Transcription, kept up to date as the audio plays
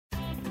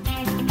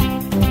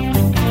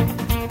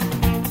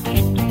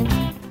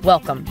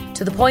Welcome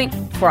to The Point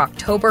for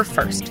October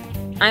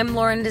 1st. I'm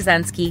Lauren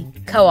Dezensky,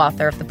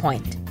 co-author of The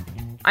Point.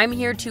 I'm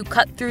here to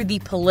cut through the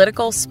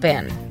political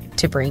spin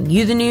to bring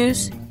you the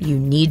news you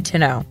need to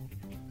know.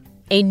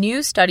 A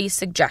new study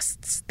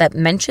suggests that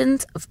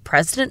mentions of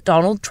President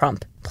Donald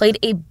Trump played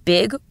a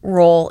big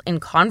role in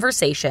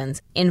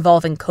conversations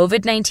involving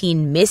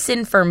COVID-19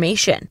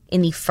 misinformation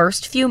in the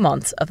first few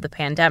months of the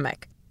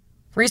pandemic.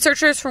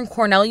 Researchers from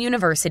Cornell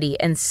University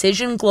and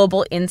Cision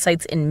Global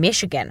Insights in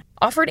Michigan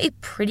offered a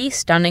pretty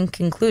stunning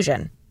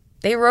conclusion.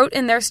 They wrote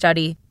in their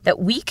study that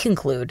we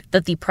conclude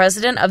that the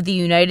President of the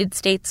United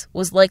States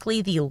was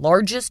likely the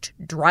largest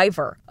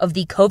driver of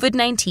the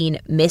COVID-19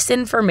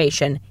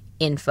 misinformation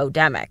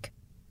infodemic.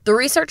 The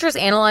researchers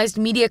analyzed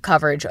media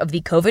coverage of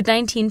the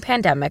COVID-19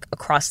 pandemic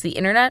across the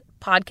internet,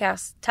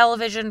 podcasts,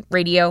 television,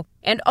 radio,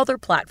 and other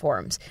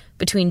platforms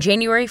between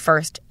January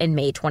 1st and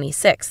May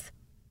 26th.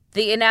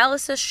 The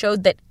analysis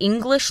showed that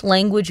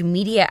English-language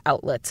media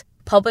outlets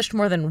published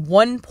more than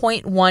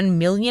 1.1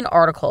 million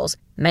articles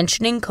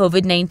mentioning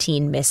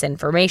COVID-19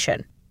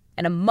 misinformation.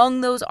 And among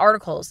those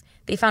articles,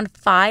 they found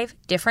 5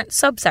 different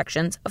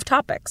subsections of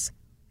topics.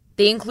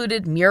 They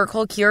included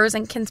miracle cures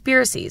and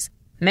conspiracies,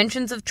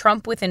 mentions of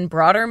Trump within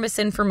broader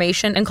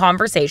misinformation and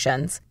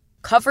conversations,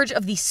 coverage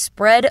of the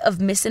spread of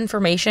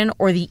misinformation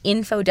or the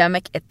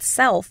infodemic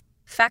itself,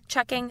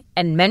 fact-checking,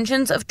 and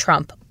mentions of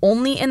Trump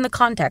only in the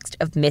context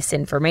of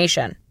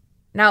misinformation.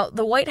 Now,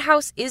 the White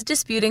House is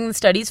disputing the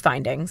study's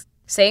findings,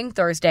 saying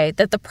Thursday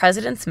that the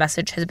president's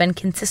message has been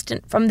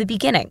consistent from the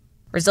beginning: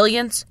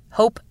 resilience,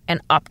 hope,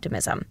 and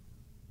optimism.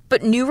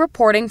 But new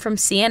reporting from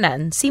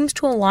CNN seems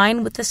to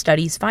align with the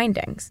study's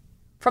findings.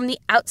 From the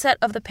outset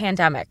of the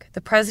pandemic, the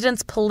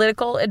president's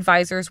political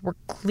advisors were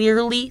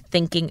clearly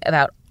thinking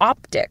about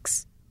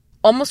optics.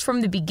 Almost from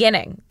the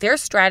beginning, their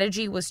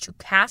strategy was to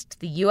cast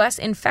the U.S.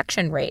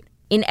 infection rate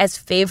in as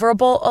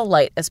favorable a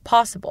light as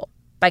possible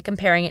by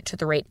comparing it to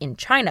the rate in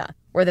China,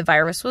 where the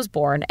virus was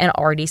born and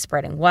already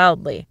spreading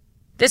wildly.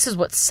 This is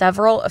what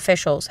several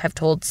officials have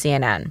told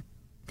CNN.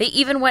 They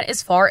even went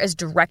as far as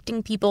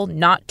directing people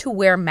not to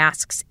wear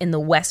masks in the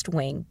West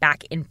Wing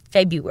back in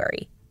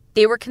February.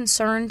 They were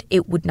concerned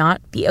it would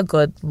not be a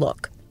good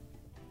look.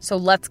 So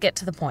let's get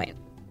to the point.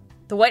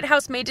 The White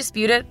House may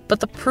dispute it, but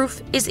the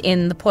proof is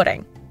in the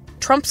pudding.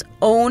 Trump's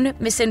own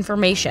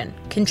misinformation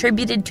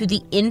contributed to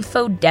the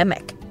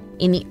infodemic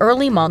in the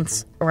early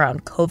months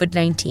around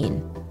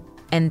COVID-19.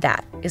 And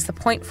that is the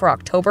point for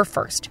October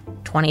 1st,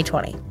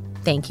 2020.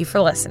 Thank you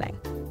for listening.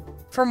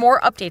 For more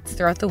updates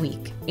throughout the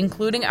week,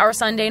 including our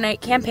Sunday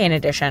night campaign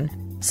edition,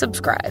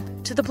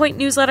 subscribe to The Point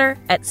newsletter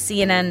at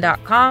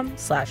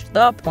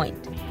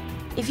cnn.com/thepoint.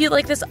 If you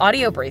like this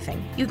audio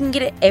briefing, you can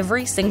get it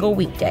every single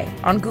weekday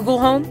on Google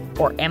Home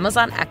or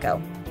Amazon Echo,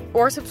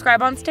 or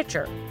subscribe on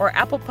Stitcher or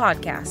Apple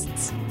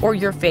Podcasts or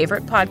your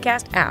favorite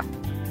podcast app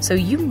so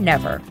you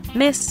never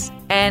miss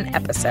an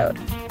episode.